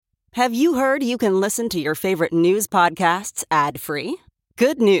Have you heard you can listen to your favorite news podcasts ad-free?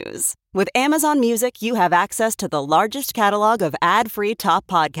 Good news. With Amazon Music, you have access to the largest catalog of ad-free top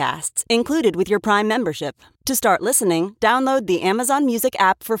podcasts included with your Prime membership. To start listening, download the Amazon Music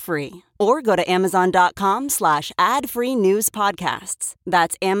app for free or go to amazon.com/ad-free news podcasts.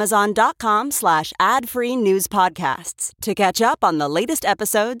 That's amazon.com/ad-free news podcasts to catch up on the latest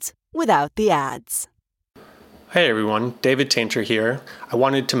episodes without the ads. Hey everyone, David Tainter here. I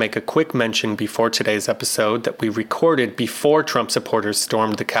wanted to make a quick mention before today's episode that we recorded before Trump supporters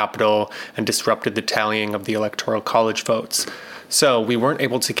stormed the Capitol and disrupted the tallying of the Electoral College votes. So we weren't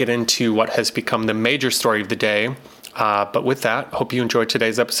able to get into what has become the major story of the day, but with that, hope you enjoyed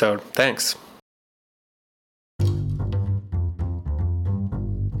today's episode. Thanks.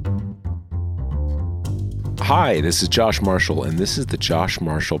 Hi, this is Josh Marshall, and this is the Josh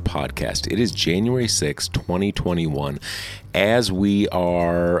Marshall Podcast. It is January 6, 2021. As we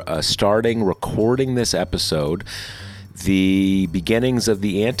are starting recording this episode, the beginnings of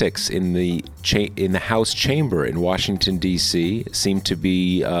the antics in the House chamber in Washington, D.C. seem to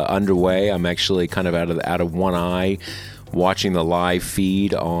be underway. I'm actually kind of out of one eye watching the live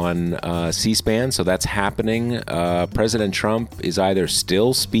feed on C-SPAN, so that's happening. President Trump is either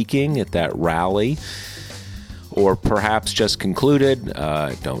still speaking at that rally or perhaps just concluded,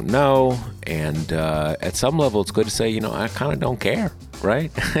 don't know. And at some level, it's good to say, I kind of don't care,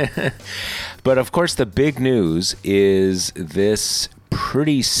 right? But of course, the big news is this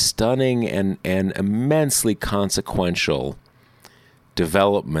pretty stunning and immensely consequential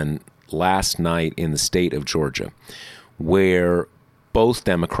development last night in the state of Georgia, where both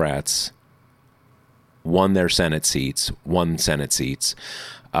Democrats won Senate seats.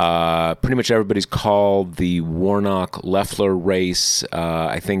 Pretty much everybody's called the Warnock-Loeffler race.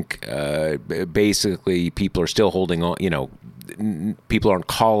 I think basically people are still holding on, people aren't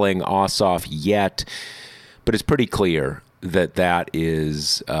calling Ossoff yet, but it's pretty clear that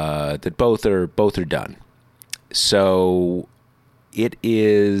is that both are done. So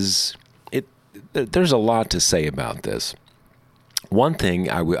there's a lot to say about this. One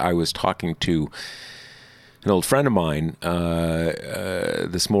thing I was talking to an old friend of mine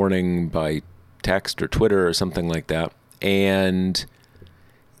this morning by text or Twitter or something like that, and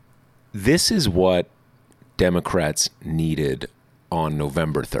this is what Democrats needed on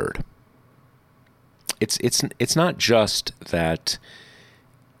November 3rd. It's not just that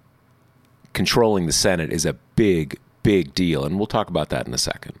controlling the Senate is a big deal, and we'll talk about that in a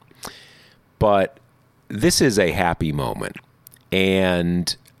second. But this is a happy moment,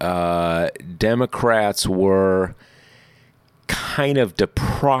 and Democrats were kind of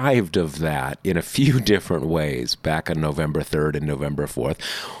deprived of that in a few different ways back on November 3rd and November 4th.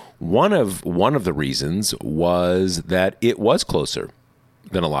 One of the reasons was that it was closer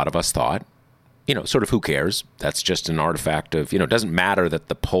than a lot of us thought. Sort of who cares? That's just an artifact of, it doesn't matter that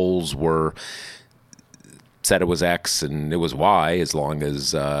the polls said it was X and it was Y as long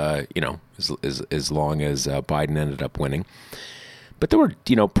as, as long as Biden ended up winning. But there were,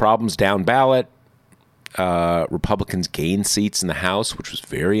 problems down ballot. Republicans gained seats in the House, which was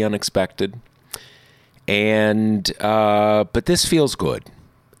very unexpected. And but this feels good.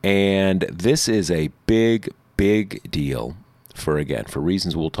 And this is a big deal for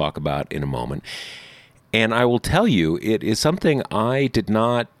reasons we'll talk about in a moment. And I will tell you, it is something I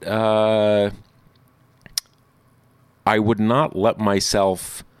would not let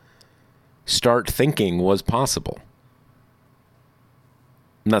myself start thinking was possible.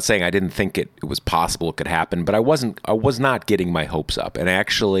 I'm not saying I didn't think it was possible it could happen, but I was not getting my hopes up. And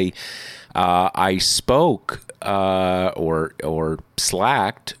actually, I spoke or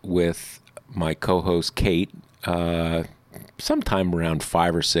slacked with my co-host Kate sometime around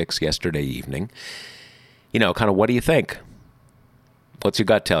 5 or 6 yesterday evening. Kind of, what do you think? What's your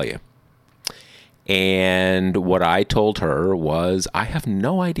gut tell you? And what I told her was, I have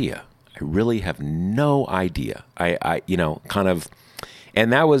no idea. I really have no idea. I kind of.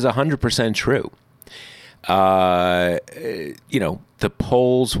 And that was 100% true. The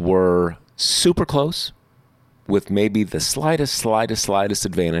polls were super close, with maybe the slightest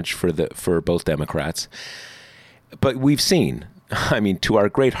advantage for both Democrats. But we've seen, to our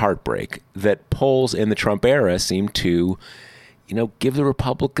great heartbreak, that polls in the Trump era seem to, give the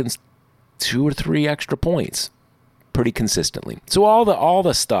Republicans 2 or 3 extra points pretty consistently. So all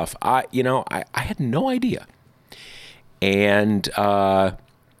the stuff, I had no idea. And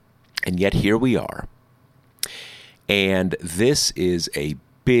yet here we are. And this is a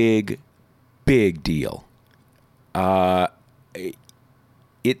big deal.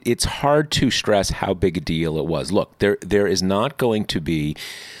 It's hard to stress how big a deal it was. Look, there is not going to be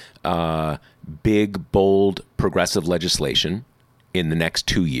big, bold, progressive legislation in the next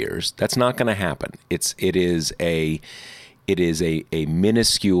 2 years. That's not going to happen. It is a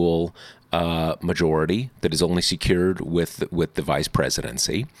minuscule majority that is only secured with the vice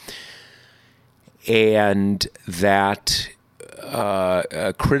presidency, and that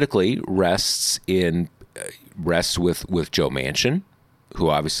critically rests with Joe Manchin, who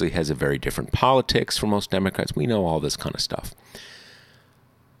obviously has a very different politics from most Democrats. We know all this kind of stuff.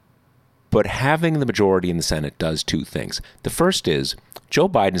 But having the majority in the Senate does two things. The first is Joe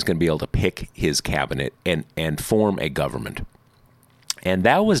Biden is going to be able to pick his cabinet and form a government. And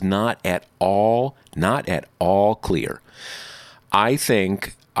that was not at all clear. I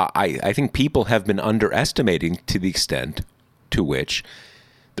think people have been underestimating to the extent to which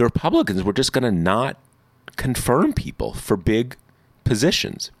the Republicans were just going to not confirm people for big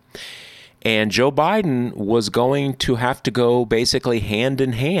positions. And Joe Biden was going to have to go basically hand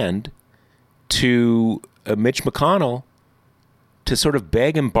in hand to Mitch McConnell to sort of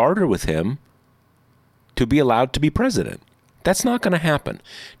beg and barter with him to be allowed to be president. That's not going to happen.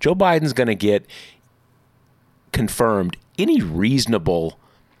 Joe Biden's going to get confirmed any reasonable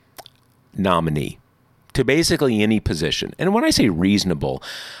nominee to basically any position. And when I say reasonable,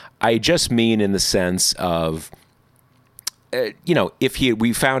 I just mean in the sense of,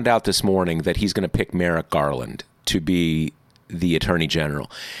 we found out this morning that he's going to pick Merrick Garland to be the Attorney General.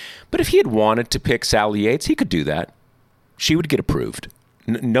 But if he had wanted to pick Sally Yates, he could do that. She would get approved.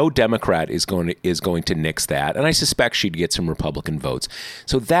 No Democrat is going to nix that, and I suspect she'd get some Republican votes.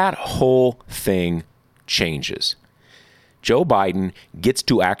 So that whole thing changes. Joe Biden gets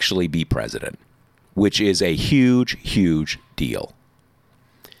to actually be president, which is a huge, huge deal.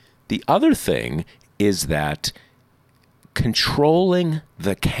 The other thing is that controlling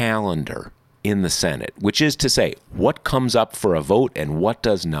the calendar in the Senate, which is to say what comes up for a vote and what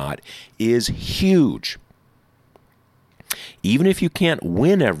does not, is huge. Even if you can't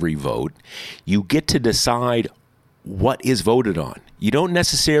win every vote, you get to decide what is voted on. You don't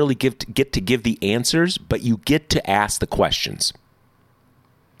necessarily get to give the answers, but you get to ask the questions.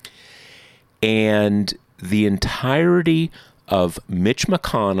 And the entirety of Mitch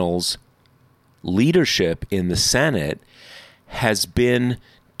McConnell's leadership in the Senate has been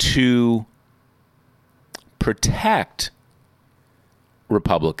to protect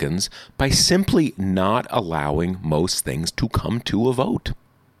Republicans by simply not allowing most things to come to a vote.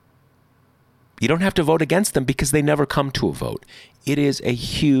 You don't have to vote against them because they never come to a vote. It is a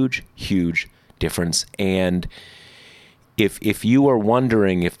huge, huge difference. And if you are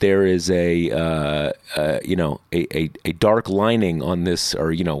wondering if there is a dark lining on this,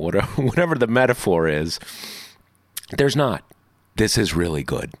 or whatever the metaphor is, there's not. This is really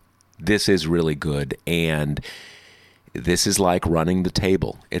good. This is really good. And this is like running the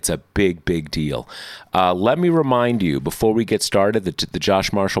table. It's a big, big deal. Let me remind you, before we get started, that the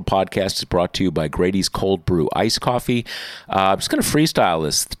Josh Marshall podcast is brought to you by Grady's Cold Brew Iced Coffee. I'm just going to freestyle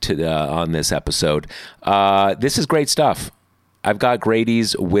this on this episode. This is great stuff. I've got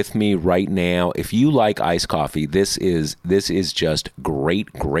Grady's with me right now. If you like iced coffee, this is just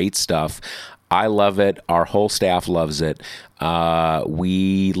great stuff. I love it. Our whole staff loves it.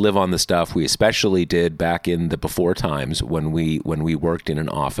 We live on the stuff. We especially did back in the before times when we worked in an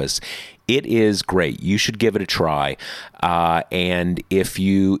office. It is great. You should give it a try. And if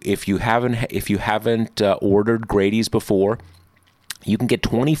you haven't ordered Grady's before, you can get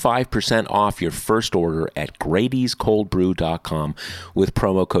 25% off your first order at Grady'sColdBrew.com with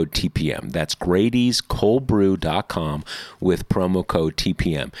promo code TPM. That's Grady'sColdBrew.com with promo code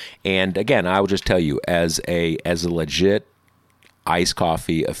TPM. And again, I will just tell you, as a legit iced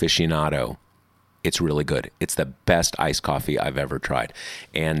coffee aficionado, it's really good. It's the best iced coffee I've ever tried,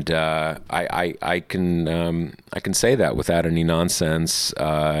 and I can say that without any nonsense.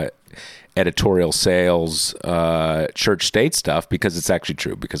 Editorial sales, church state stuff, because it's actually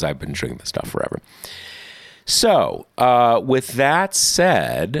true, because I've been drinking this stuff forever. So with that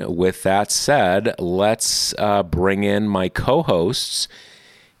said, let's bring in my co-hosts,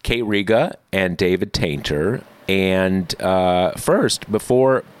 Kate Riga and David Tainter. And first,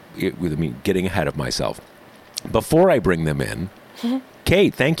 getting ahead of myself, before I bring them in,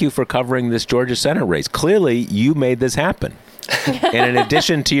 Kate, thank you for covering this Georgia Senate race. Clearly, you made this happen. And in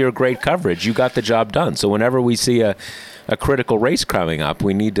addition to your great coverage, you got the job done. So whenever we see a critical race coming up,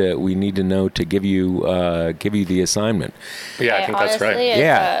 we need to know to give you the assignment. Yeah, I think that's right.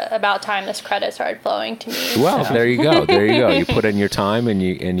 It's about time this credit started flowing to me. Well, so. There you go. You put in your time and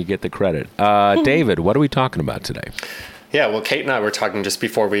you get the credit. David, what are we talking about today? Yeah, well, Kate and I were talking just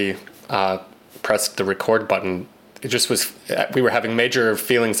before we pressed the record button. it just was, we were having major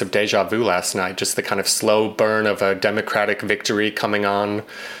feelings of deja vu last night, just the kind of slow burn of a Democratic victory coming on,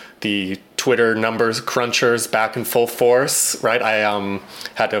 the Twitter numbers crunchers back in full force, right? I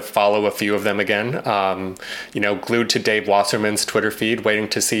had to follow a few of them again, glued to Dave Wasserman's Twitter feed, waiting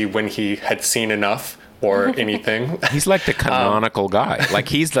to see when he had seen enough or anything. He's like the canonical guy. Like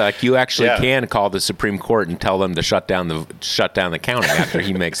he's like, you actually can call the Supreme Court and tell them to shut down the county after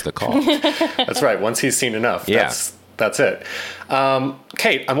he makes the call. That's right. Once he's seen enough, that's it.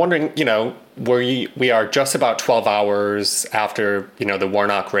 Kate, I'm wondering, we are just about 12 hours after, the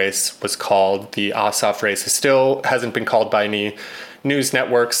Warnock race was called. The Ossoff race still hasn't been called by any news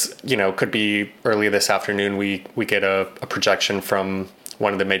networks. Could be early this afternoon. We get a projection from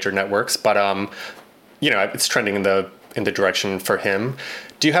one of the major networks, but it's trending in the direction for him.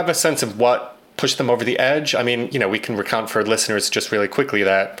 Do you have a sense of what pushed them over the edge? I mean, we can recount for listeners just really quickly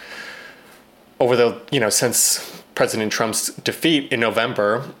that over the, since President Trump's defeat in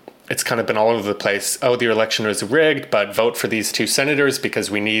November, it's kind of been all over the place. Oh, the election was rigged, but vote for these two senators because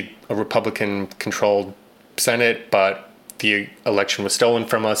we need a Republican-controlled Senate, but the election was stolen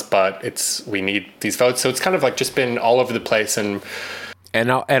from us, but we need these votes. So it's kind of like just been all over the place. And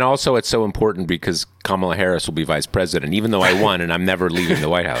also it's so important because Kamala Harris will be vice president, even though I won and I'm never leaving the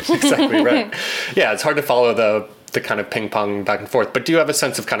White House. Exactly right. Yeah, it's hard to follow the kind of ping pong back and forth. But do you have a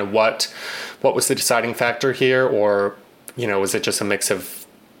sense of kind of what was the deciding factor here, or was it just a mix of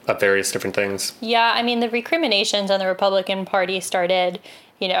various different things? Yeah, I mean, the recriminations on the Republican Party started,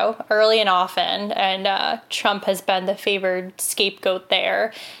 early and often, and Trump has been the favored scapegoat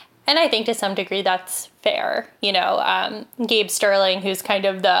there. And I think to some degree that's fair. Gabe Sterling, who's kind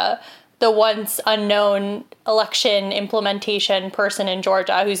of the once unknown election implementation person in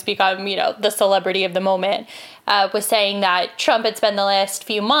Georgia, who's become, the celebrity of the moment, was saying that Trump had spent the last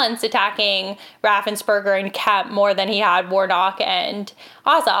few months attacking Raffensperger and Kemp more than he had Warnock and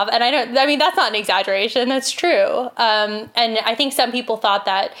Ossoff. And that's not an exaggeration. That's true. And I think some people thought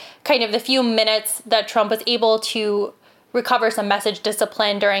that kind of the few minutes that Trump was able to recover some message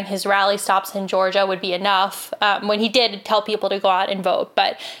discipline during his rally stops in Georgia would be enough, when he did tell people to go out and vote.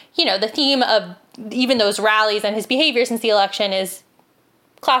 But, the theme of even those rallies and his behavior since the election is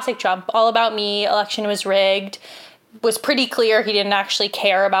classic Trump, all about me, election was rigged, was pretty clear he didn't actually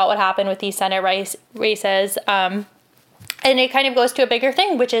care about what happened with these Senate races. And it kind of goes to a bigger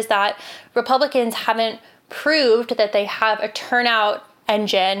thing, which is that Republicans haven't proved that they have a turnout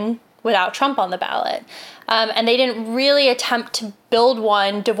engine without Trump on the ballot. And they didn't really attempt to build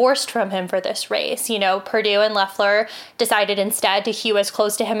one divorced from him for this race. Perdue and Loeffler decided instead to hew as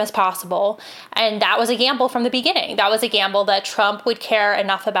close to him as possible. And that was a gamble from the beginning. That was a gamble that Trump would care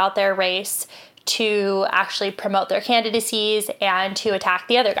enough about their race to actually promote their candidacies and to attack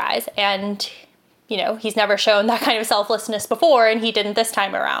the other guys. And, he's never shown that kind of selflessness before, and he didn't this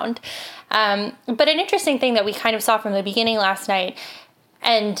time around. But an interesting thing that we kind of saw from the beginning last night,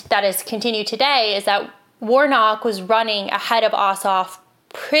 and that has continued today, is that Warnock was running ahead of Ossoff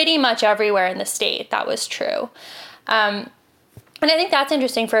pretty much everywhere in the state. That was true. And I think that's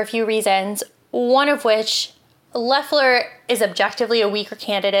interesting for a few reasons, one of which Loeffler is objectively a weaker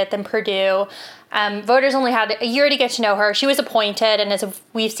candidate than Perdue. Voters only had a year to get to know her. She was appointed, and as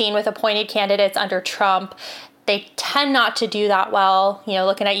we've seen with appointed candidates under Trump, they tend not to do that well,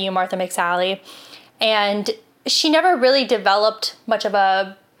 looking at you, Martha McSally. And she never really developed much of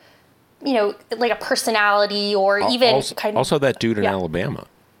a like a personality or even also that dude in Alabama.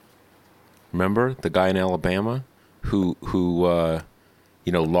 Remember the guy in Alabama who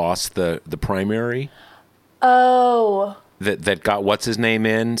lost the primary? Oh. That got what's his name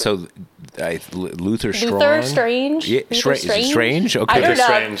in? So Luther Strong. Luther Strange? Yeah, Luther Strange. Is it Strange? Okay. I don't know.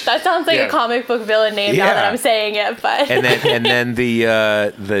 Strange. That sounds like a comic book villain name now that I'm saying it, but and then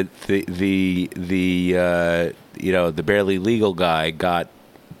the barely legal guy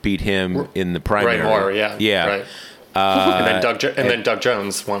beat him in the primary. Ray Moore, yeah. Right. And then Doug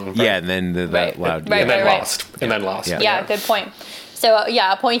Jones won. Right? Yeah, and then loud. Right, and then right. lost. And then lost. Yeah, good point. So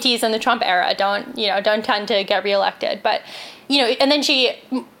appointees in the Trump era don't tend to get reelected. But, and then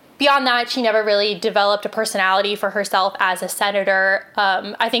beyond that, she never really developed a personality for herself as a senator.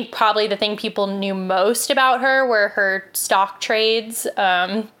 I think probably the thing people knew most about her were her stock trades,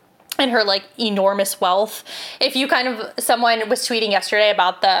 and her enormous wealth. If you someone was tweeting yesterday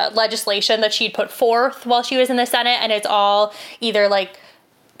about the legislation that she'd put forth while she was in the Senate, and it's all either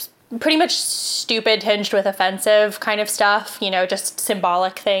pretty much stupid tinged with offensive kind of stuff, just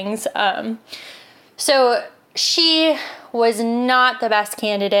symbolic things. So she was not the best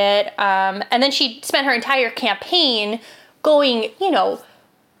candidate. And then she spent her entire campaign going,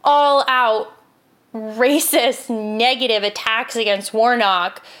 all out racist, negative attacks against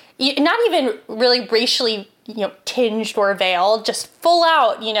Warnock, not even really racially, tinged or veiled, just full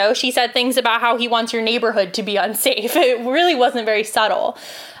out, she said things about how he wants your neighborhood to be unsafe. It really wasn't very subtle.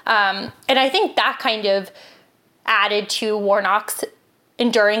 And I think that kind of added to Warnock's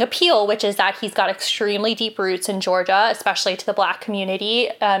enduring appeal, which is that he's got extremely deep roots in Georgia, especially to the Black community.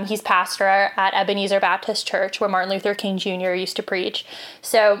 He's pastor at Ebenezer Baptist Church, where Martin Luther King Jr. used to preach.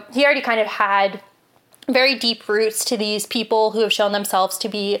 So he already kind of had very deep roots to these people who have shown themselves to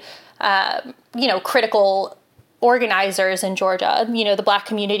be, critical organizers in Georgia. The Black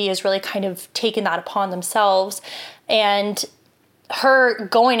community has really kind of taken that upon themselves. And her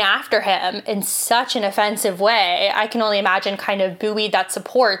going after him in such an offensive way, I can only imagine kind of buoyed that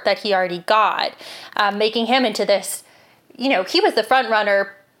support that he already got, making him into this, he was the front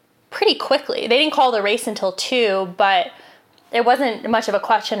runner pretty quickly. They didn't call the race until 2, but it wasn't much of a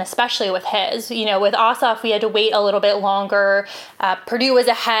question, especially with his. With Ossoff, we had to wait a little bit longer. Perdue was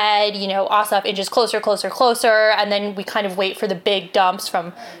ahead, Ossoff inches closer, and then we kind of wait for the big dumps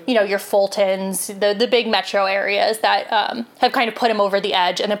from, your Fultons, the big metro areas that have kind of put him over the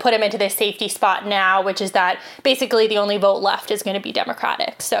edge and then put him into this safety spot now, which is that basically the only vote left is going to be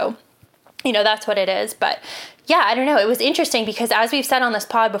Democratic. So, that's what it is. But yeah, I don't know. It was interesting because as we've said on this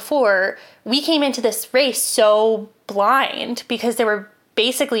pod before, we came into this race so blind because there were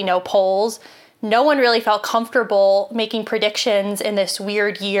basically no polls. No one really felt comfortable making predictions in this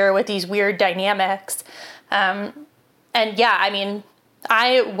weird year with these weird dynamics. And yeah, I mean,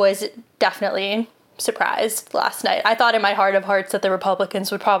 I was definitely surprised last night. I thought in my heart of hearts that the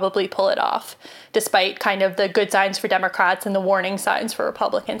Republicans would probably pull it off, despite kind of the good signs for Democrats and the warning signs for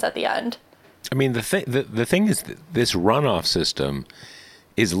Republicans at the end. I mean, the thing is, this runoff system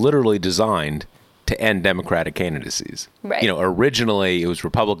is literally designed to end Democratic candidacies. Right. Originally it was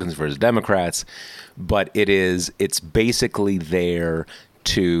Republicans versus Democrats, but it's basically there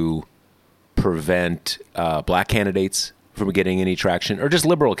to prevent Black candidates from getting any traction, or just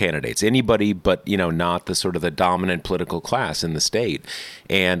liberal candidates, anybody but, not the sort of the dominant political class in the state.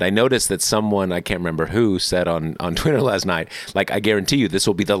 And I noticed that someone, I can't remember who, said on Twitter last night, like, I guarantee you this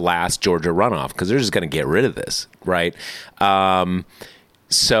will be the last Georgia runoff because they're just going to get rid of this, right?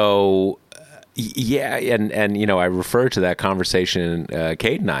 So yeah, and I refer to that conversation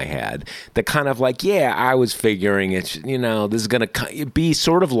Kate and I had, that kind of like, yeah, I was figuring it's, this is going to be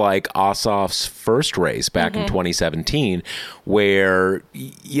sort of like Ossoff's first race back in 2017, where,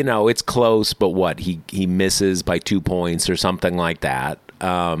 it's close, but what, he misses by 2 points or something like that.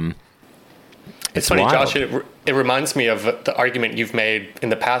 It's funny, wild. Josh, it reminds me of the argument you've made in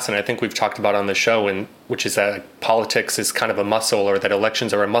the past, and I think we've talked about on the show, which is that politics is kind of a muscle, or that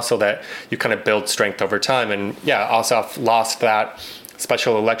elections are a muscle that you kind of build strength over time. And yeah, Ossoff lost that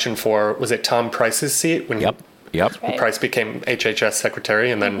special election for, was it Tom Price's seat? When Yep. Right. Price became HHS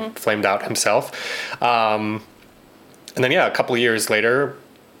secretary and then flamed out himself. And then, yeah, a couple of years later,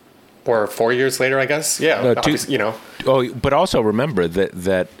 or 4 years later, I guess. Yeah, no, Oh, but also remember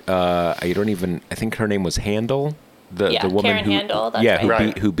that I think her name was Handel, the woman Karen who Handel,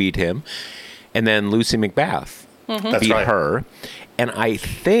 that's who beat him, and then Lucy McBath beat her, and I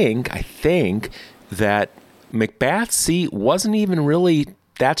think that McBath's seat wasn't even really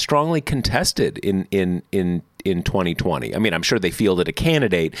that strongly contested in 2020. I mean, I'm sure they fielded a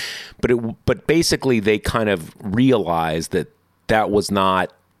candidate, but basically they kind of realized that was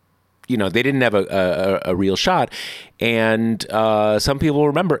not. They didn't have a real shot. And some people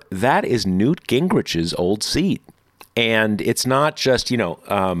remember that is Newt Gingrich's old seat. And it's not just,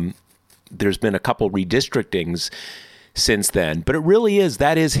 there's been a couple redistrictings since then, but it really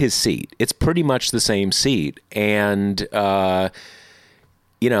that is his seat. It's pretty much the same seat. And, and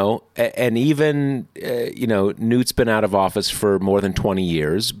even, Newt's been out of office for more than 20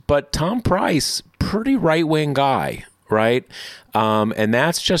 years, but Tom Price, pretty right-wing guy. Right. And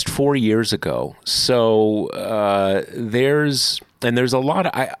that's just 4 years ago. So there's a lot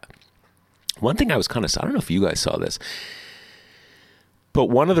of one thing I was kind of, I don't know if you guys saw this, but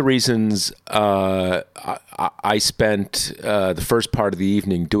one of the reasons I spent the first part of the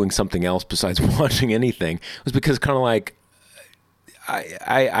evening doing something else besides watching anything was because kind of like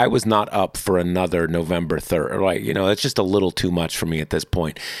I was not up for another November 3rd. Like, it's just a little too much for me at this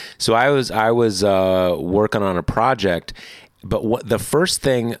point. So I was working on a project, but the first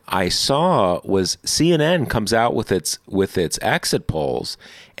thing I saw was CNN comes out with its exit polls,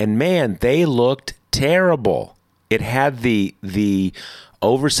 and man, they looked terrible. It had the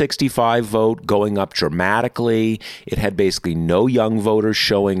over 65 vote going up dramatically. It had basically no young voters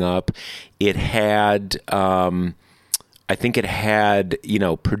showing up. It had I think it had,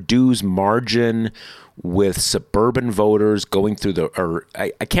 Purdue's margin with suburban voters going through I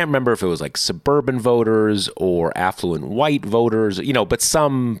can't remember if it was like suburban voters or affluent white voters, but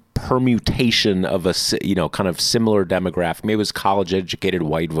some permutation of a, kind of similar demographic. Maybe it was college educated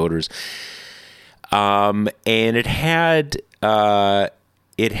white voters. And it had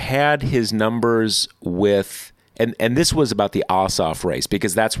his numbers with, and this was about the Ossoff race,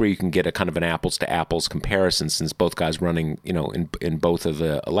 because that's where you can get a kind of an apples to apples comparison, since both guys running, in both of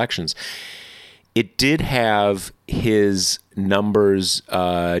the elections. It did have his numbers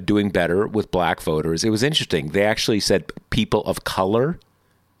doing better with black voters. It was interesting. They actually said people of color,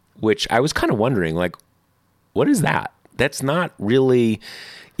 which I was kind of wondering, like, what is that? That's not really,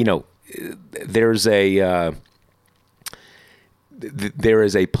 there is a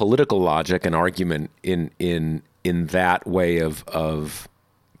political logic and argument in that way of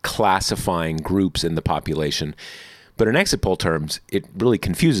classifying groups in the population. But in exit poll terms, it really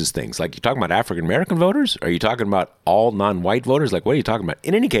confuses things. Like, you're talking about African-American voters? Are you talking about all non-white voters? Like, what are you talking about?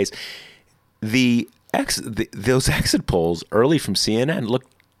 In any case, those exit polls early from CNN looked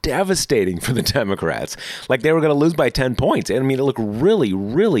devastating for the Democrats. Like, they were going to lose by 10 points. I mean, it looked really,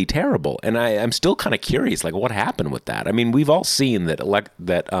 really terrible. And I'm still kind of curious, like, what happened with that? I mean, we've all seen that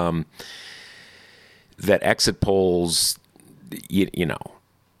exit polls,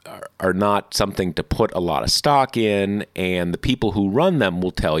 are not something to put a lot of stock in, and the people who run them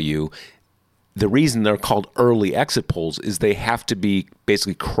will tell you the reason they're called early exit polls is they have to be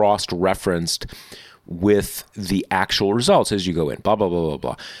basically cross-referenced with the actual results as you go in, blah, blah, blah, blah,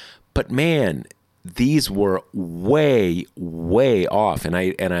 blah. But man, these were way, way off, and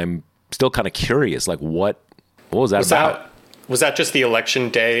I'm still kind of curious, like, what was that about? Was that just the election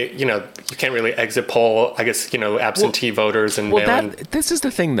day? You can't really exit poll, I guess, absentee voters and mail-in. This is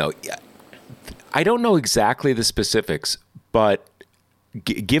the thing, though. I don't know exactly the specifics, but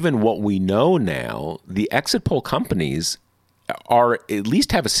given what we know now, the exit poll companies are at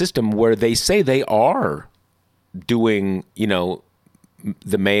least have a system where they say they are doing,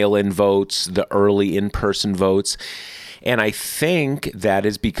 the mail-in votes, the early in-person votes. And I think that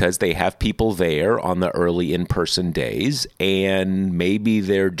is because they have people there on the early in-person days, and maybe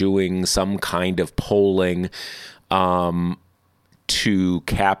they're doing some kind of polling to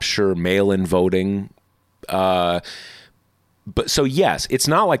capture mail-in voting. But so yes, it's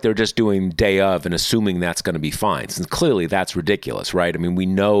not like they're just doing day of and assuming that's going to be fine, since clearly that's ridiculous, right? I mean, we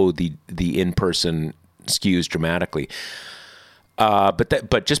know the in-person skews dramatically.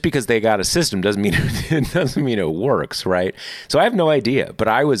 But just because they got a system doesn't mean it works, right? So I have no idea. But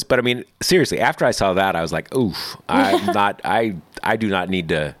I mean, seriously, after I saw that, I was like, oof, I do not need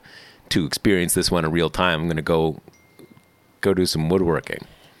to experience this one in real time. I'm going to go do some woodworking.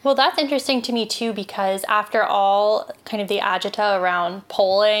 Well, that's interesting to me too, because after all kind of the agita around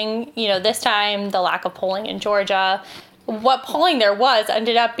polling, this time the lack of polling in Georgia, what polling there was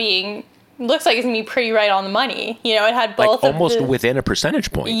ended up being, looks like it's going to be pretty right on the money. It had both, like almost within a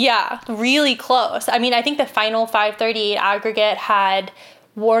percentage point. Yeah, really close. I mean, I think the final 538 aggregate had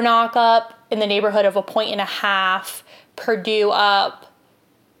Warnock up in the neighborhood of 1.5 points, Purdue up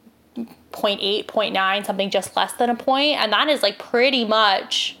 0.8, 0.9, something just less than a point. And that is like pretty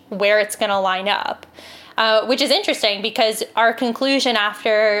much where it's going to line up, which is interesting because our conclusion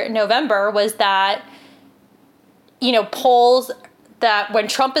after November was that, polls that when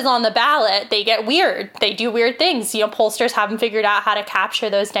Trump is on the ballot, they get weird. They do weird things. Pollsters haven't figured out how to capture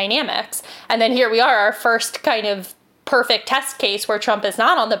those dynamics. And then here we are, our first kind of perfect test case where Trump is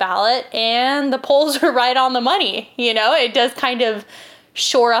not on the ballot and the polls are right on the money. It does kind of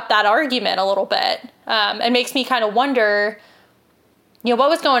shore up that argument a little bit. It makes me kind of wonder, what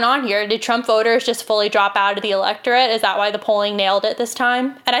was going on here? Did Trump voters just fully drop out of the electorate? Is that why the polling nailed it this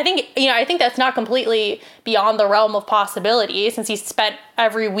time? And I think that's not completely beyond the realm of possibility, since he spent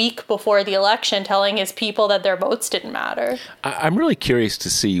every week before the election telling his people that their votes didn't matter. I'm really curious to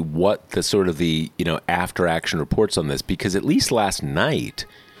see what the sort of the, after action reports on this, because at least last night,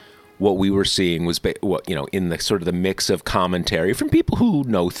 what we were seeing was, in the sort of the mix of commentary from people who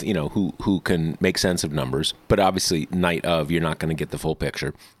know, who can make sense of numbers, but obviously night of, you're not going to get the full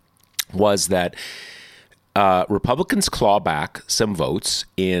picture, was that Republicans claw back some votes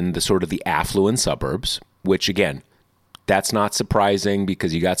in the sort of the affluent suburbs, which again, that's not surprising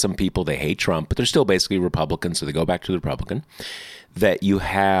because you got some people, they hate Trump, but they're still basically Republicans, so they go back to the Republican. That you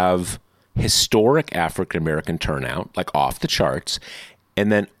have historic African-American turnout, like off the charts, and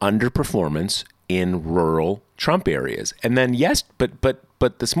then underperformance in rural Trump areas. And then, yes,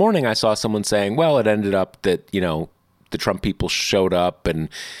 but this morning I saw someone saying, well, it ended up that, the Trump people showed up and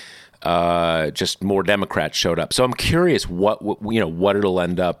just more Democrats showed up. So I'm curious what it'll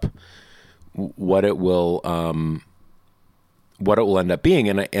end up, what it will end up being.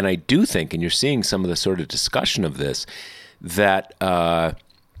 And I do think, and you're seeing some of the sort of discussion of this, that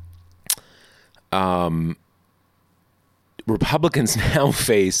Republicans now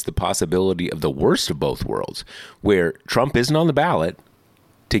face the possibility of the worst of both worlds, where Trump isn't on the ballot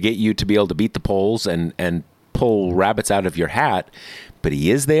to get you to be able to beat the polls and pull rabbits out of your hat, but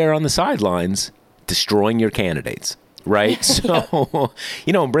he is there on the sidelines destroying your candidates, right? So,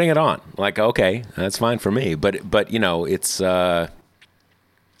 bring it on. Like, okay, that's fine for me. But it's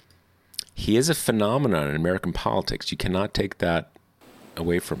he is a phenomenon in American politics. You cannot take that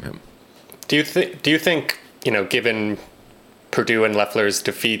away from him. Do you think, given Perdue and Loeffler's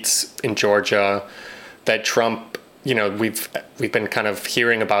defeats in Georgia, that Trump, we've been kind of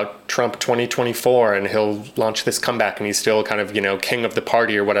hearing about Trump 2024 and he'll launch this comeback and he's still kind of, king of the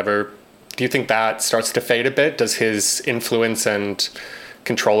party or whatever. Do you think that starts to fade a bit? Does his influence and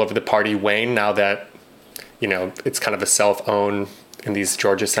control over the party wane now that, it's kind of a self-own in these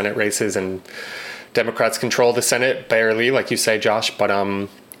Georgia Senate races and Democrats control the Senate barely, like you say, Josh, but,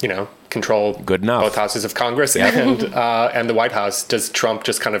 control good enough both houses of Congress and the White House. Does Trump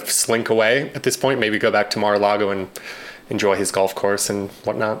just kind of slink away at this point? Maybe go back to Mar-a-Lago and enjoy his golf course and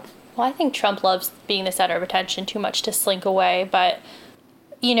whatnot? Well, I think Trump loves being the center of attention too much to slink away. But,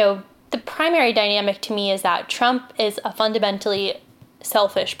 the primary dynamic to me is that Trump is a fundamentally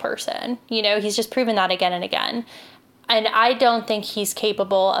selfish person. He's just proven that again and again. And I don't think he's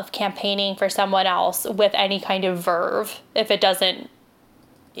capable of campaigning for someone else with any kind of verve if it doesn't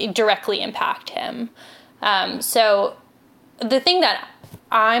directly impact him. So the thing that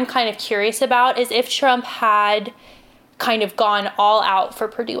I'm kind of curious about is if Trump had kind of gone all out for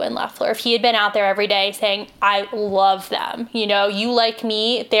Perdue and Loeffler, if he had been out there every day saying, I love them, you like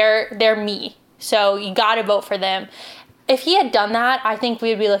me, they're me, so you got to vote for them. If he had done that, I think we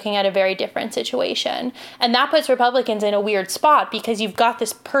would be looking at a very different situation. And that puts Republicans in a weird spot because you've got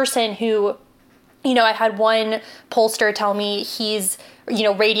this person who, I had one pollster tell me he's,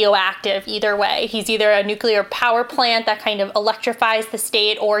 radioactive either way. He's either a nuclear power plant that kind of electrifies the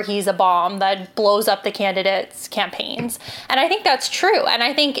state or he's a bomb that blows up the candidates' campaigns. And I think that's true. And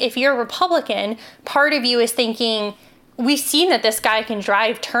I think if you're a Republican, part of you is thinking, we've seen that this guy can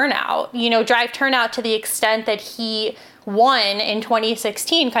drive turnout to the extent that he won in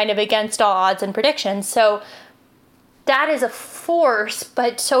 2016 kind of against all odds and predictions. So that is a force,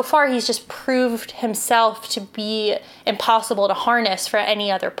 but so far he's just proved himself to be impossible to harness for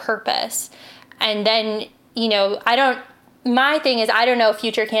any other purpose. And then, my thing is, I don't know if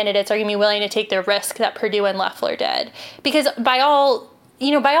future candidates are going to be willing to take the risk that Perdue and Loeffler did. Because by all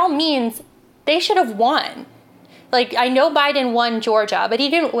means, they should have won. Like, I know Biden won Georgia, but he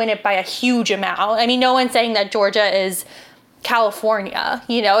didn't win it by a huge amount. I mean, no one's saying that Georgia is California.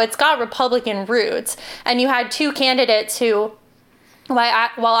 It's got Republican roots. And you had two candidates who,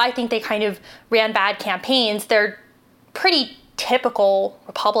 while I think they kind of ran bad campaigns, they're pretty typical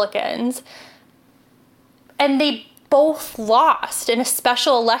Republicans. And they both lost in a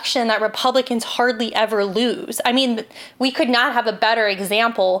special election that Republicans hardly ever lose. I mean, we could not have a better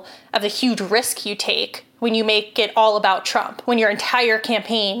example of the huge risk you take when you make it all about Trump, when your entire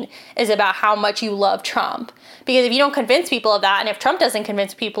campaign is about how much you love Trump. Because if you don't convince people of that, and if Trump doesn't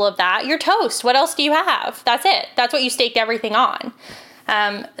convince people of that, you're toast. What else do you have? That's it. That's what you staked everything on.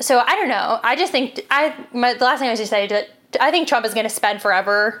 So I don't know. I just think, the last thing I was just saying, I think Trump is going to spend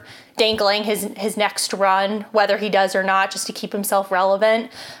forever dangling his next run, whether he does or not, just to keep himself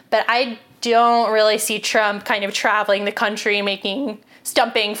relevant. But I don't really see Trump kind of traveling the country,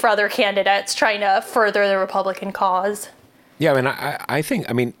 stumping for other candidates, trying to further the Republican cause. Yeah, I mean, I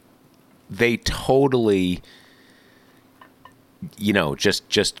think, they totally,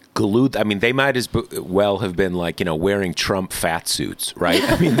 just glued. I mean, they might as well have been wearing Trump fat suits, right?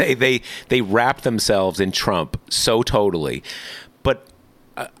 I mean, they wrap themselves in Trump so totally. But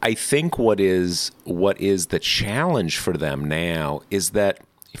I think what is the challenge for them now is that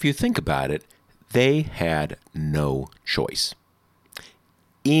if you think about it, they had no choice.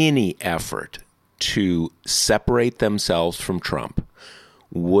 Any effort to separate themselves from Trump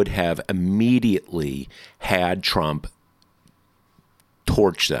would have immediately had Trump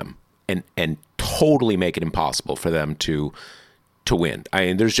torch them and totally make it impossible for them to win. I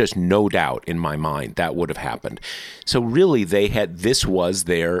mean, there's just no doubt in my mind that would have happened. So really, this was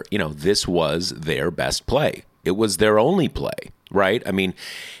their best play. It was their only play, right? I mean,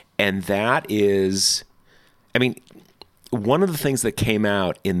 and that is, one of the things that came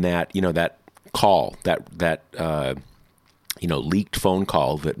out in that, that call, that leaked phone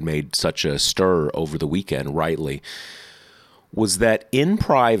call that made such a stir over the weekend, rightly, was that in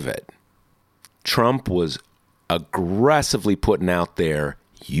private, Trump was aggressively putting out there,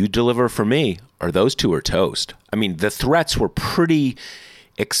 you deliver for me or those two are toast. I mean, the threats were pretty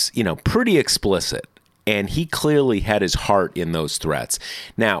explicit, and he clearly had his heart in those threats.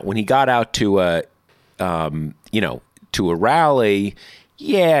 Now, when he got out to a rally,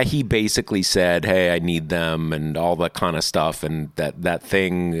 yeah, he basically said, hey, I need them and all that kind of stuff. And that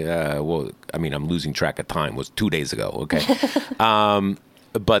thing, I'm losing track of time, was 2 days ago. Okay.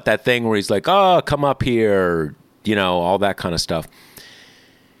 But that thing where he's like, oh, come up here, all that kind of stuff.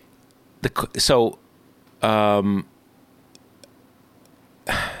 The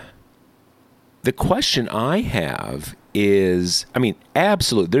question I have is,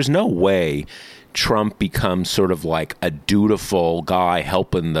 absolutely, there's no way Trump becomes sort of like a dutiful guy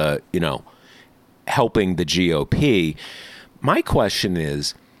helping the GOP. My question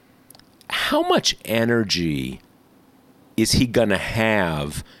is, how much energy is he going to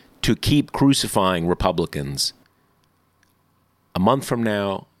have to keep crucifying Republicans a month from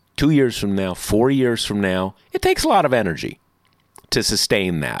now, 2 years from now, 4 years from now? It takes a lot of energy to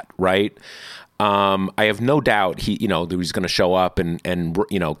sustain that, right? I have no doubt that he's going to show up and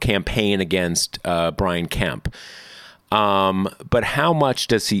campaign against Brian Kemp. But how much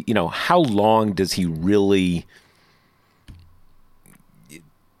does he, how long does he really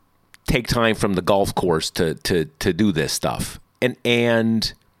take time from the golf course to do this stuff?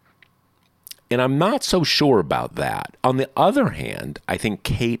 And I'm not so sure about that. On the other hand, I think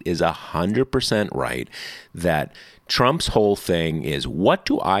Kate is 100% right that Trump's whole thing is, what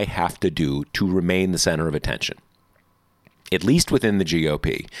do I have to do to remain the center of attention, at least within the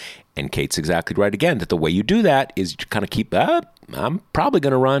GOP? And Kate's exactly right again, that the way you do that is to kind of keep up. I'm probably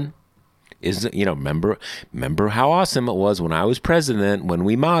going to run. Remember how awesome it was when I was president, when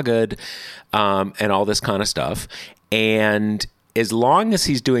we MAGA'd, and all this kind of stuff. And as long as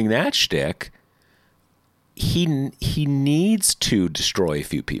he's doing that shtick, he needs to destroy a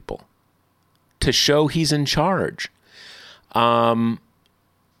few people to show he's in charge.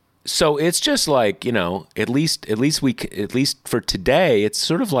 So it's just like, at least for today, it's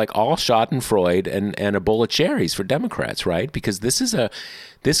sort of like all schadenfreude and a bowl of cherries for Democrats, right? Because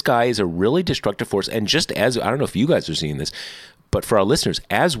this guy is a really destructive force. And just as, I don't know if you guys are seeing this, but for our listeners,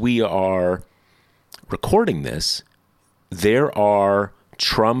 as we are recording this, there are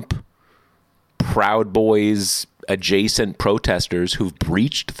Trump Proud Boys adjacent protesters who've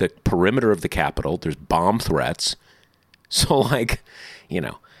breached the perimeter of the Capitol. There's bomb threats. So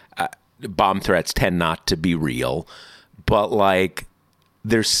bomb threats tend not to be real, but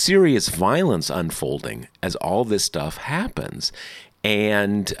there's serious violence unfolding as all this stuff happens.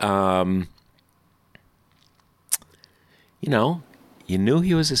 And, you knew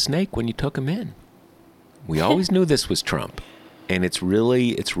he was a snake when you took him in. We always knew this was Trump, and it's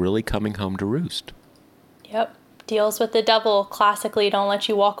really coming home to roost. Yep. Deals with the devil classically don't let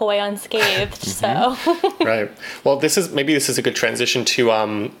you walk away unscathed. So right. Well, this is a good transition to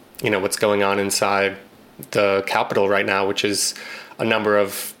what's going on inside the Capitol right now, which is a number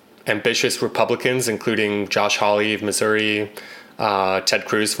of ambitious Republicans, including Josh Hawley of Missouri, Ted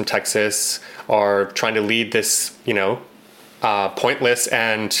Cruz from Texas, are trying to lead this pointless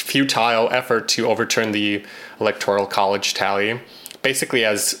and futile effort to overturn the Electoral College tally, basically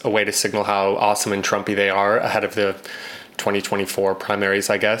as a way to signal how awesome and Trumpy they are ahead of the 2024 primaries,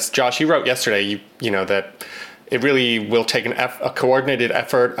 I guess. Josh, you wrote yesterday, that it really will take a coordinated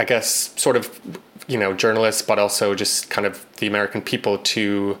effort, I guess, sort of, journalists, but also just kind of the American people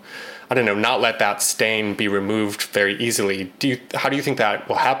to, not let that stain be removed very easily. How do you think that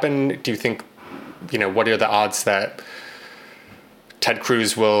will happen? Do you think, what are the odds that Ted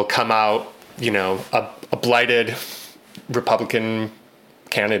Cruz will come out, a blighted Republican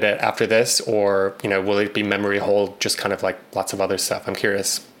candidate after this, or, will it be memory hold, just kind of like lots of other stuff? I'm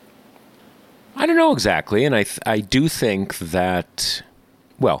curious. I don't know exactly. And I do think that,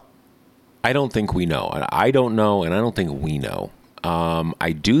 I don't think we know. I don't know, and I don't think we know.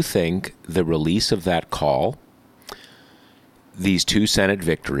 I do think the release of that call, these two Senate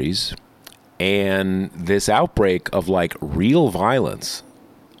victories, and this outbreak of real violence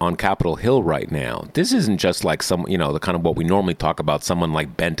on Capitol Hill right now, this isn't just like some, the kind of what we normally talk about, someone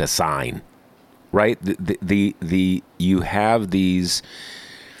bent a sign, right? You have these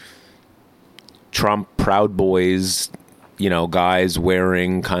Trump Proud Boys, guys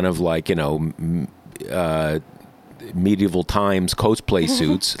wearing kind of medieval times cosplay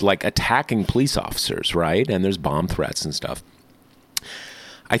suits, attacking police officers, right? And there's bomb threats and stuff.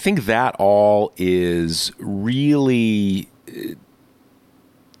 I think that all is really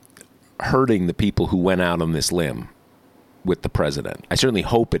hurting the people who went out on this limb with the president. I certainly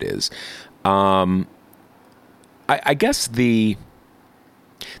hope it is. I guess the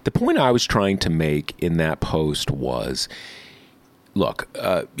point I was trying to make in that post was, look,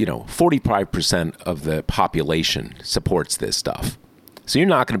 45% of the population supports this stuff. So you're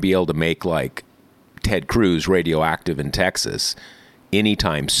not going to be able to make like Ted Cruz radioactive in Texas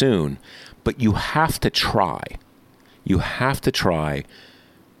anytime soon, but you have to try. You have to try,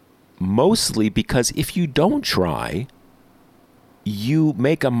 mostly because if you don't try, you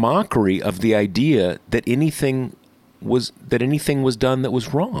make a mockery of the idea that anything was done that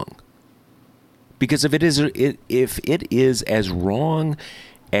was wrong. Because if it is as wrong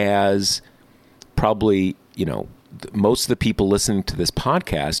as probably, most of the people listening to this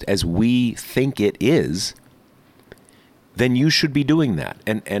podcast as we think it is, then you should be doing that.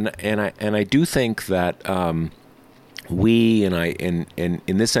 And I do think that we, and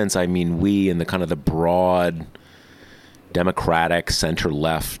in this sense I mean we in the kind of the broad democratic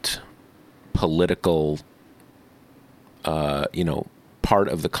center-left political part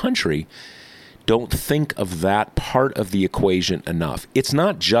of the country, don't think of that part of the equation enough. It's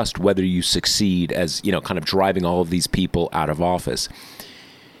not just whether you succeed as, kind of driving all of these people out of office.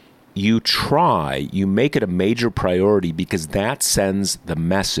 You make it a major priority because that sends the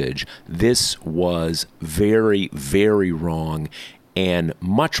message. This was very, very wrong, and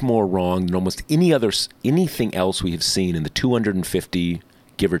much more wrong than almost anything else we have seen in the 250,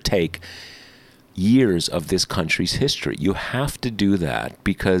 give or take, years of this country's history. You have to do that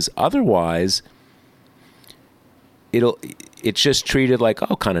because otherwise it's just treated like,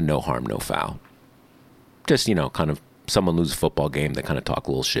 kind of no harm, no foul. Just, kind of someone loses a football game, they kind of talk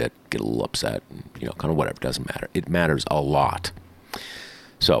a little shit, get a little upset, and, kind of whatever, doesn't matter. It matters a lot.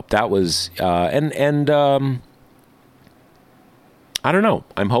 So that was, I don't know.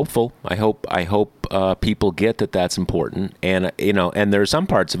 I'm hopeful. I hope people get that that's important. And, and there are some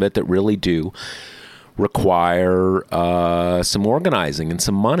parts of it that really do require some organizing and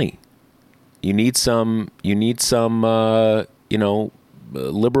some money. You need some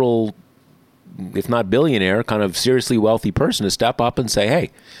liberal, if not billionaire, kind of seriously wealthy person to step up and say,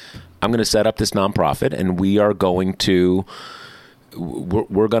 hey, I'm going to set up this nonprofit and we're going to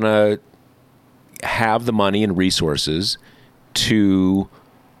have the money and resources to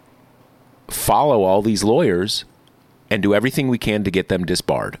follow all these lawyers and do everything we can to get them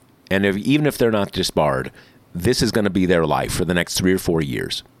disbarred. And even if they're not disbarred, this is going to be their life for the next 3 or 4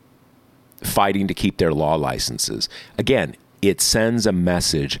 years, fighting to keep their law licenses. Again, it sends a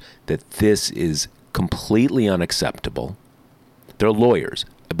message that this is completely unacceptable. They're lawyers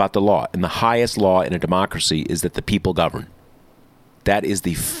about the law, and the highest law in a democracy is that the people govern. That is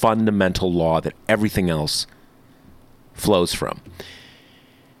the fundamental law that everything else flows from.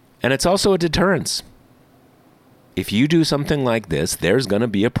 And it's also a deterrence. If you do something like this, there's going to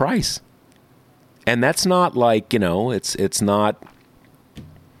be a price. And that's not like, it's not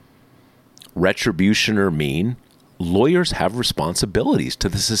retribution or mean. Lawyers have responsibilities to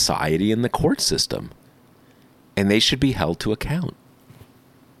the society and the court system, and they should be held to account.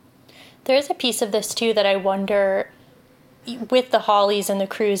 There's a piece of this, too, that I wonder, with the Hawleys and the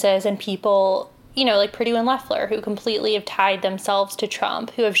Cruzes and people, like Perdue and Loeffler, who completely have tied themselves to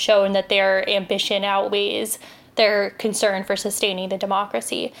Trump, who have shown that their ambition outweighs their concern for sustaining the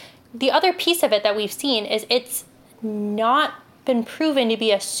democracy. The other piece of it that we've seen is it's not been proven to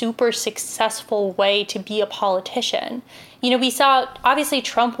be a super successful way to be a politician. We saw, obviously,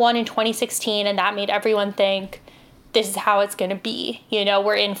 Trump won in 2016, and that made everyone think this is how it's going to be.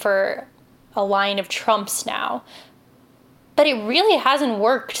 We're in for a line of Trumps now. But it really hasn't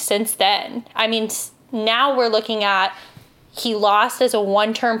worked since then. I mean, now we're looking at he lost as a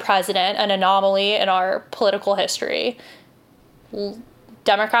one-term president, an anomaly in our political history.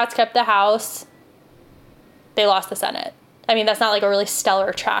 Democrats kept the House. They lost the Senate. I mean, that's not like a really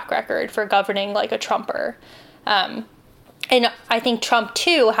stellar track record for governing like a Trumper. And I think Trump,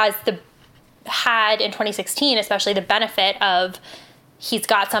 too, had in 2016, especially the benefit of he's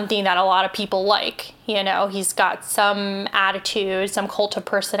got something that a lot of people like. He's got some attitude, some cult of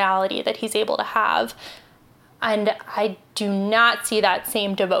personality that he's able to have. And I do not see that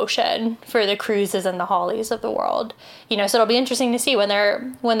same devotion for the Cruzes and the Hawleys of the world. So it'll be interesting to see when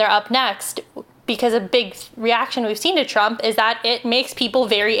they're up next, because a big reaction we've seen to Trump is that it makes people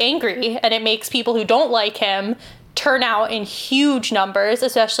very angry, and it makes people who don't like him turn out in huge numbers,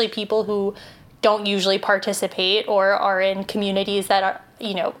 especially people who don't usually participate or are in communities that are,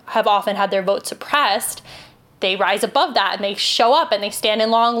 have often had their vote suppressed. they rise above that and they show up and they stand in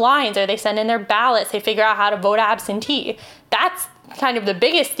long lines, or they send in their ballots, they figure out how to vote absentee. That's kind of the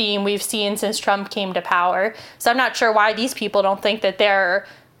biggest theme we've seen since Trump came to power. So I'm not sure why these people don't think that they're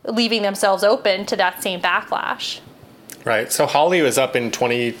leaving themselves open to that same backlash. Right. So Hawley was up in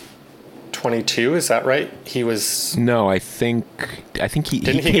 2022, is that right? He was... No, I think he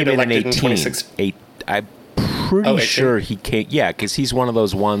came in 18. I'm pretty sure he came... Yeah, because he's one of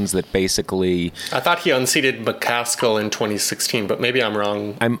those ones that basically... I thought he unseated McCaskill in 2016, but maybe I'm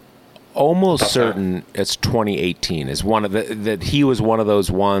wrong. I'm almost certain it's 2018 is one of that he was one of those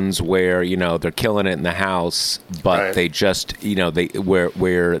ones where, you know, they're killing it in the House, but they just, you know,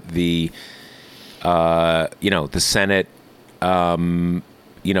 where the you know, the Senate,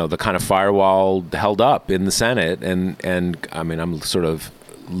 you know, the kind of firewall held up in the Senate, and I mean, I'm sort of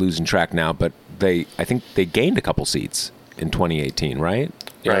losing track now, but I think they gained a couple seats in 2018, right?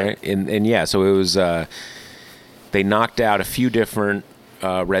 Right. And yeah, so it was they knocked out a few different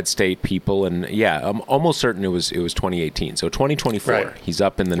red state people, and yeah, I'm almost certain it was 2018. So 2024, he's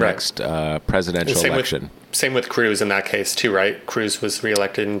up in the next presidential election. Same with Cruz in that case too, right? Cruz was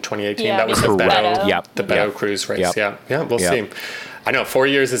reelected in 2018. Yeah, that was the Beto Cruz race. Yep. Yeah, we'll see. I know 4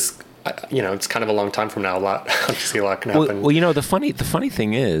 years is, you know, it's kind of a long time from now. Obviously, a lot can happen. Well, you know, the funny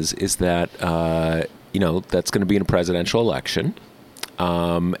thing is that you know, that's going to be in a presidential election,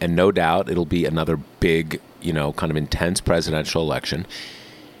 and no doubt it'll be another big, you know, kind of intense presidential election.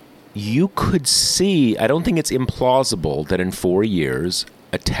 You could see, I don't think it's implausible that in 4 years,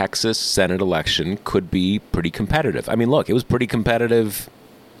 a Texas Senate election could be pretty competitive. I mean, look, it was pretty competitive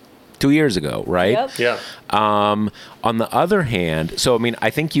 2 years ago, right? Yep. Yeah. On the other hand, so, I mean, I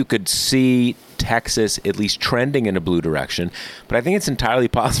think you could see Texas at least trending in a blue direction, but I think it's entirely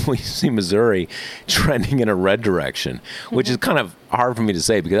possible you see Missouri trending in a red direction, which is kind of hard for me to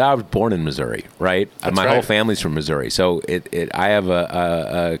say because I was born in Missouri, right? My whole family's from Missouri, so I have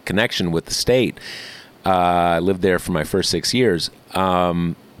a connection with the state. I lived there for my first 6 years,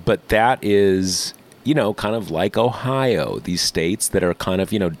 but that is, you know, kind of like Ohio, these states that are kind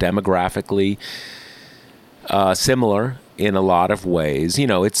of, you know, demographically similar in a lot of ways. You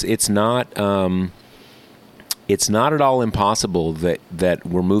know, it's not at all impossible that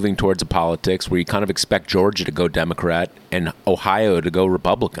we're moving towards a politics where you kind of expect Georgia to go Democrat and Ohio to go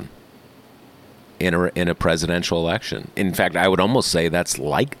Republican in a presidential election. In fact, I would almost say that's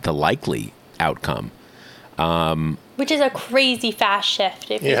like the likely outcome. Which is a crazy fast shift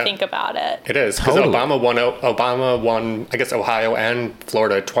if you think about it. It is, because Obama won, I guess, Ohio and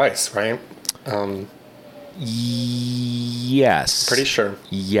Florida twice, right? Yes. Pretty sure.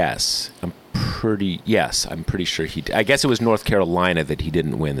 Yes. I'm pretty sure he did. I guess it was North Carolina that he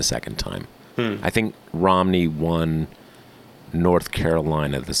didn't win the second time. I think Romney won North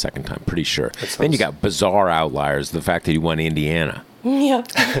Carolina the second time, pretty sure. Then you got bizarre outliers, the fact that he won Indiana.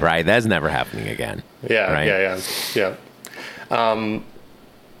 Yep. Right? That's never happening again. Yeah, right? yeah. All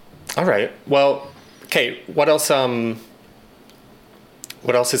right. Well, Kate, what else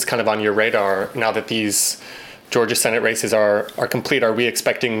is kind of on your radar now that these Georgia Senate races are complete? Are we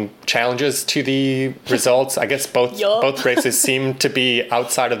expecting challenges to the results? I guess both races seem to be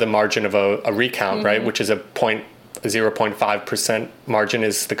outside of the margin of a recount, right? Which is a 0.5% margin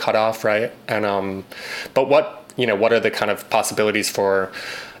is the cutoff, right? And but what are the kind of possibilities for,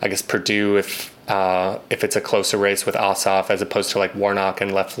 I guess, Perdue if it's a closer race with Ossoff as opposed to like Warnock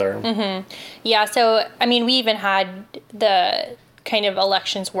and Loeffler? Mm-hmm. Yeah. So I mean, we even had the kind of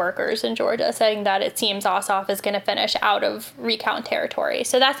elections workers in Georgia saying that it seems Ossoff is going to finish out of recount territory.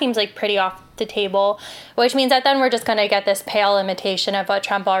 So that seems like pretty off the table, which means that then we're just going to get this pale imitation of what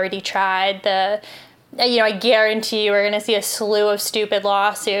Trump already tried. I guarantee we're going to see a slew of stupid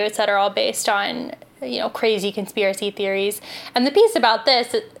lawsuits that are all based on, crazy conspiracy theories. And the piece about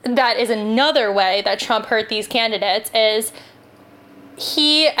this, that is another way that Trump hurt these candidates, is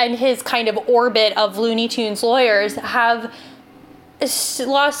he and his kind of orbit of Looney Tunes lawyers have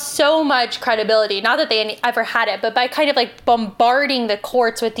lost so much credibility. Not that they ever had it, but by kind of like bombarding the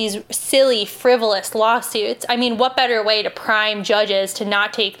courts with these silly, frivolous lawsuits. I mean, what better way to prime judges to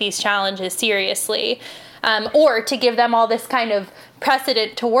not take these challenges seriously, or to give them all this kind of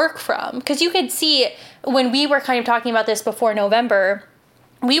precedent to work from? Because you could see when we were kind of talking about this before November,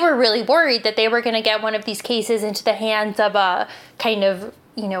 we were really worried that they were going to get one of these cases into the hands of a kind of,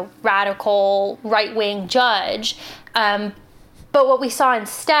 radical right-wing judge. But what we saw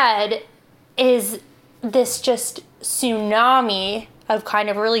instead is this just tsunami of kind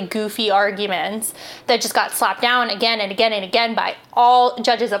of really goofy arguments that just got slapped down again and again and again by all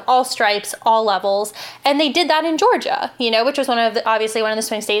judges of all stripes, all levels. And they did that in Georgia, which was obviously one of the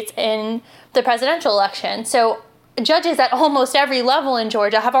swing states in the presidential election. So judges at almost every level in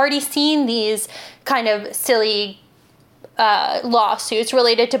Georgia have already seen these kind of silly lawsuits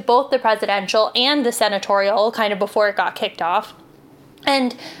related to both the presidential and the senatorial kind of before it got kicked off.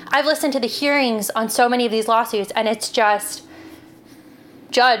 And I've listened to the hearings on so many of these lawsuits, and it's just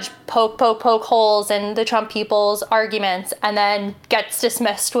judge poke holes in the Trump people's arguments and then gets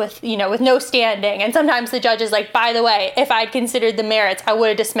dismissed with no standing. And sometimes the judge is like, by the way, if I'd considered the merits, I would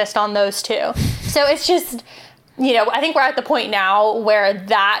have dismissed on those too. So it's just, I think we're at the point now where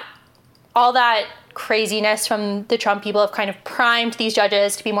all that craziness from the Trump people have kind of primed these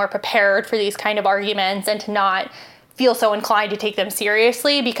judges to be more prepared for these kind of arguments and to not feel so inclined to take them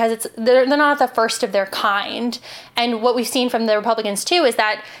seriously because they're not the first of their kind. And what we've seen from the Republicans too is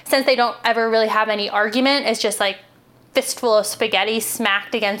that since they don't ever really have any argument, it's just like fistful of spaghetti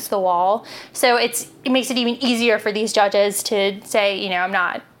smacked against the wall. So it makes it even easier for these judges to say, I'm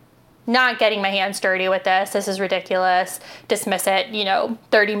not getting my hands dirty with this. This is ridiculous. Dismiss it,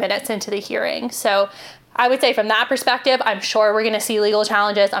 30 minutes into the hearing. So I would say from that perspective, I'm sure we're going to see legal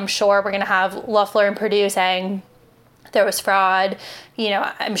challenges. I'm sure we're going to have Loeffler and Perdue saying there was fraud.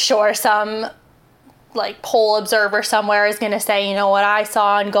 I'm sure some poll observer somewhere is going to say, what I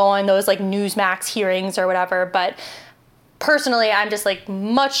saw and go on those Newsmax hearings or whatever. But personally, I'm just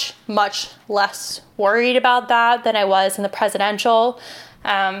much, much less worried about that than I was in the presidential.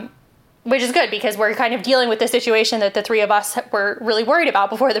 Which is good because we're kind of dealing with the situation that the three of us were really worried about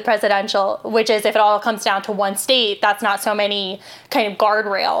before the presidential, which is if it all comes down to one state, that's not so many kind of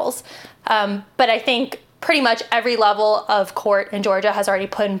guardrails. But I think pretty much every level of court in Georgia has already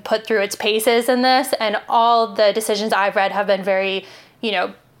put through its paces in this. And all the decisions I've read have been very,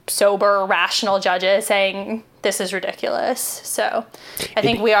 sober, rational judges saying this is ridiculous. So I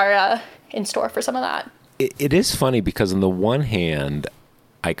think we are in store for some of that. It is funny because on the one hand,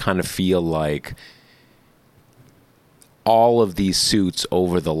 I kind of feel like all of these suits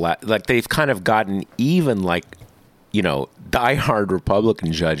over they've kind of gotten even diehard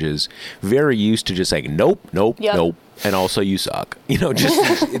Republican judges very used to just saying, nope, yep. Nope. And also you suck,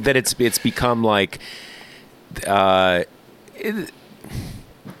 just that it's become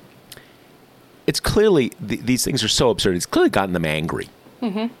it's clearly, these things are so absurd. It's clearly gotten them angry.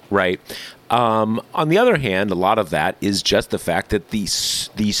 Mm-hmm. Right. On the other hand, a lot of that is just the fact that these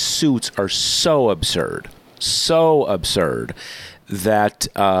suits are so absurd that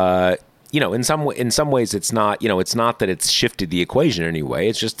in some ways it's not it's not that it's shifted the equation in any way.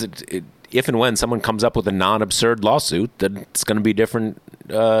 It's just that if and when someone comes up with a non-absurd lawsuit, then it's going to be different.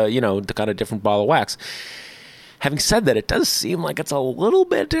 The kind of different ball of wax. Having said that, it does seem like it's a little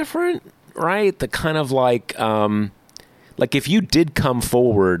bit different, right? The kind of if you did come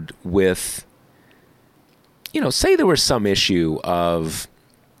forward with, say there was some issue of,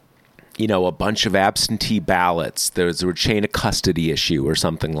 a bunch of absentee ballots, there's a chain of custody issue or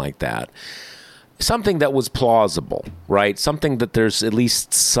something like that. Something that was plausible, right? Something that there's at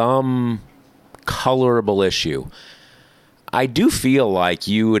least some colorable issue. I do feel like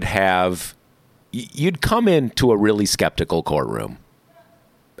you'd come into a really skeptical courtroom.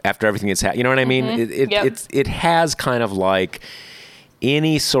 After everything that's happened, you know what I mean? Mm-hmm. It has kind of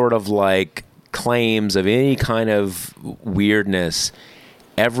any sort of claims of any kind of weirdness.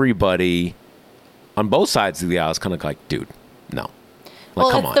 Everybody on both sides of the aisle is kind of dude, no.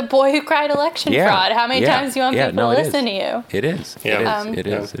 Come on. The boy who cried election fraud. How many times do you want people to listen to you? It is. Yeah. It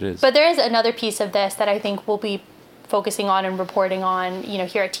is. But there is another piece of this that I think we'll be focusing on and reporting on,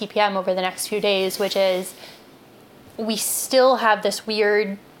 here at TPM over the next few days, which is we still have this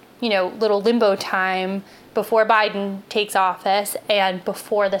weird little limbo time before Biden takes office and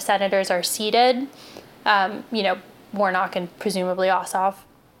before the senators are seated, Warnock and presumably Ossoff.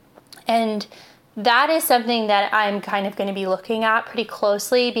 And that is something that I'm kind of going to be looking at pretty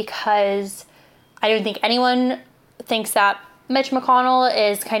closely because I don't think anyone thinks that Mitch McConnell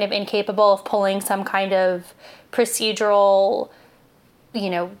is kind of incapable of pulling some kind of procedural,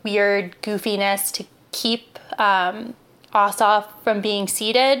 weird goofiness to keep Ossoff from being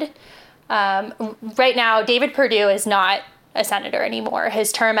seated. Right now, David Perdue is not a senator anymore.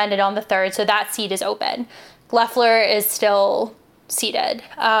 His term ended on the 3rd, so that seat is open. Loeffler is still seated.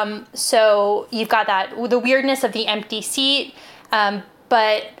 So you've got the weirdness of the empty seat,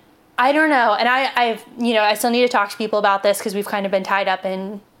 but I don't know. And I still need to talk to people about this because we've kind of been tied up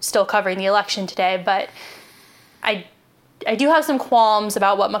in still covering the election today, but I do have some qualms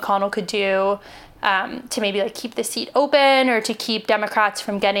about what McConnell could do. to maybe like keep the seat open or to keep Democrats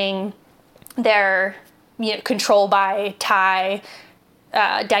from getting their control by tie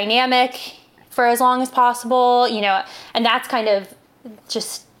dynamic for as long as possible, and that's kind of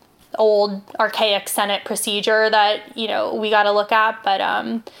just old archaic Senate procedure that, we got to look at. But,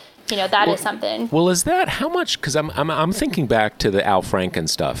 that is something. Well, is that how much? Because I'm thinking back to the Al Franken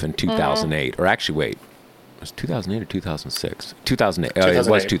stuff in 2008, or actually, wait, was it 2008 or 2006? 2008. It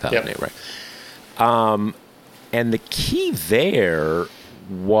was 2008, yep. Right. And the key there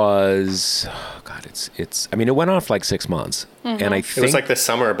was, it went on for like 6 months. Mm-hmm. And I think it was like the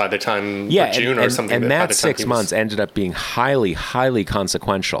summer by the time, June or something. And that 6 months ended up being highly, highly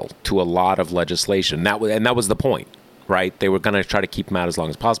consequential to a lot of legislation. That was the point, right? They were going to try to keep him out as long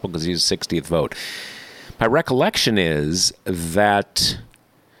as possible because he was 60th vote. My recollection is that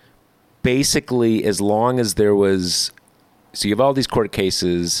basically as long as there was, so you have all these court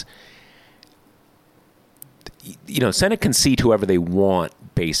cases, Senate can seat whoever they want,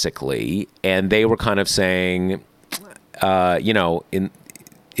 basically, and they were kind of saying, unless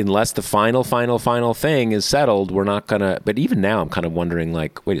the final thing is settled, we're not gonna. But even now, I'm kind of wondering,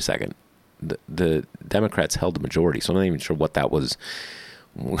 like, wait a second, the Democrats held the majority, so I'm not even sure what that was,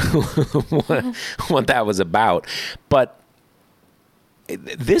 what that was about. But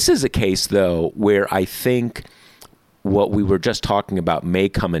this is a case, though, where I think what we were just talking about may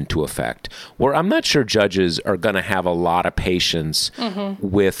come into effect, where I'm not sure judges are going to have a lot of patience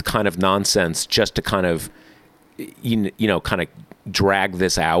with kind of nonsense just to kind of, kind of drag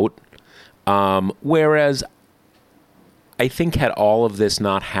this out. Whereas I think had all of this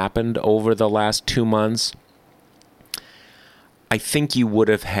not happened over the last 2 months, I think you would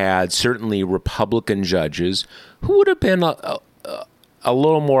have had certainly Republican judges who would have been a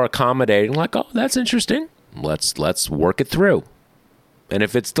little more accommodating, like, oh, that's interesting. Let's work it through. And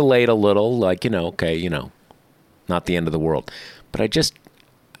if it's delayed a little, like, okay, not the end of the world. But I just,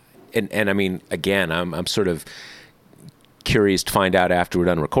 and I mean, again, I'm sort of curious to find out after we're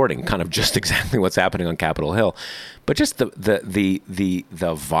done recording, kind of just exactly what's happening on Capitol Hill. But just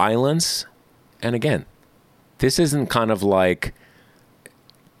the violence, and again, this isn't kind of like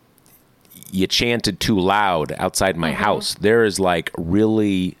you chanted too loud outside my house. There is like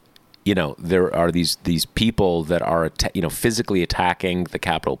really, there are these people that are, physically attacking the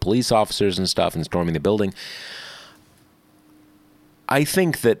Capitol police officers and stuff and storming the building. I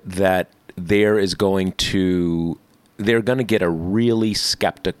think that they're going to get a really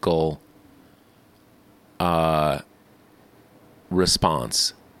skeptical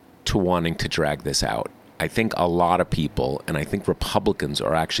response to wanting to drag this out. I think a lot of people, and I think Republicans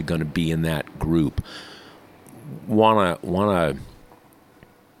are actually going to be in that group, want to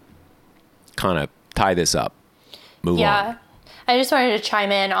kind of tie this up, move on. Yeah, I just wanted to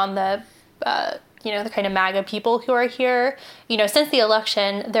chime in on the, the kind of MAGA people who are here. Since the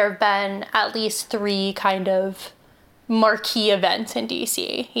election, there have been at least 3 kind of marquee events in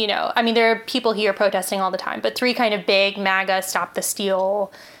DC. There are people here protesting all the time, but 3 kind of big MAGA Stop the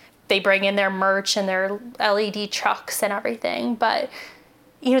Steal. They bring in their merch and their LED trucks and everything. But,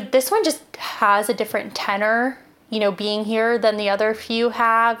 this one just has a different tenor, being here than the other few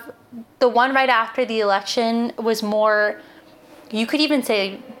have. The one right after the election was more, you could even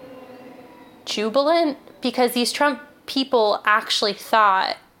say, jubilant, because these Trump people actually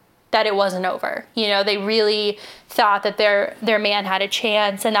thought that it wasn't over. They really thought that their man had a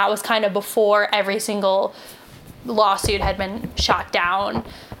chance, and that was kind of before every single lawsuit had been shot down.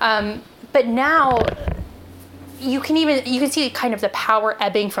 But now you can see kind of the power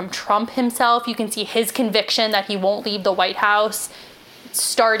ebbing from Trump himself. You can see his conviction that he won't leave the White House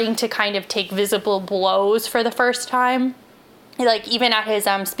starting to kind of take visible blows for the first time. Like, even at his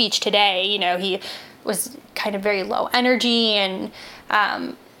speech today, he was kind of very low energy, and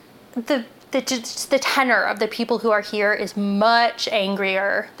the tenor of the people who are here is much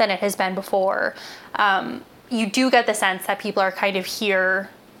angrier than it has been before. You do get the sense that people are kind of here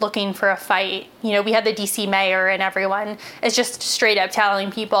looking for a fight. We had the DC mayor, and everyone is just straight up telling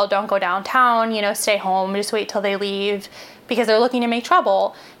people, don't go downtown, stay home, just wait till they leave, because they're looking to make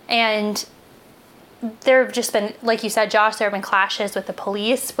trouble. And there have just been, like you said, Josh, there have been clashes with the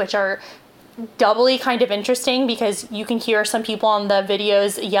police, which are doubly kind of interesting, because you can hear some people on the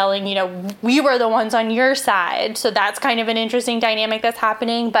videos yelling, we were the ones on your side. So that's kind of an interesting dynamic that's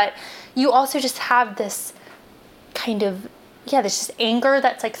happening. But you also just have this kind of, there's just anger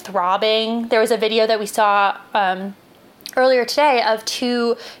that's like throbbing. There was a video that we saw earlier today of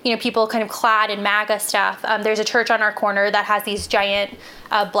 2, people kind of clad in MAGA stuff. There's a church on our corner that has these giant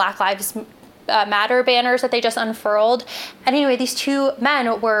Black Lives Matter banners that they just unfurled. And anyway, these two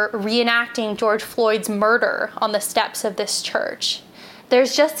men were reenacting George Floyd's murder on the steps of this church.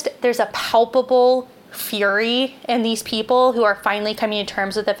 There's a palpable fury in these people who are finally coming to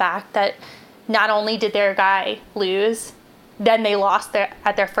terms with the fact that not only did their guy lose, then they lost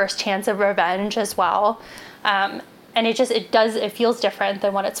at their first chance of revenge as well. And it feels different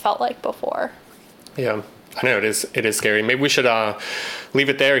than what it's felt like before. Yeah. I know it is scary. Maybe we should leave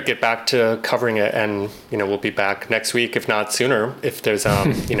it there, get back to covering it, and we'll be back next week, if not sooner, if there's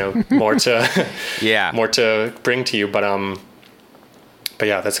more to bring to you. But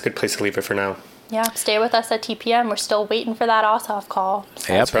yeah, that's a good place to leave it for now. Yeah, stay with us at TPM. We're still waiting for that Ossoff call.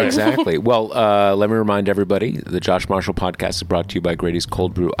 So. Yep, right. Exactly. Well, let me remind everybody, the Josh Marshall podcast is brought to you by Grady's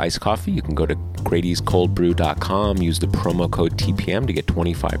Cold Brew Iced Coffee. You can go to Grady'sColdBrew.com, use the promo code TPM to get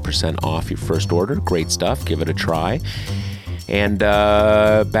 25% off your first order. Great stuff. Give it a try. And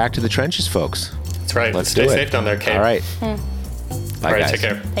back to the trenches, folks. That's right. Let's stay safe down there, Kate. All right. Bye, all right, guys. Take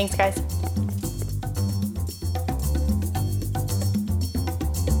care. Thanks, guys.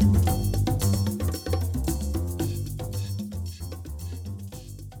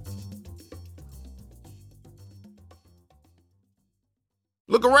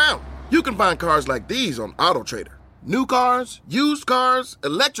 Look around. You can find cars like these on AutoTrader. New cars, used cars,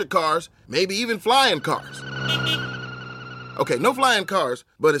 electric cars, maybe even flying cars. Okay, no flying cars,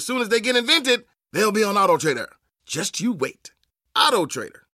 but as soon as they get invented, they'll be on AutoTrader. Just you wait. AutoTrader.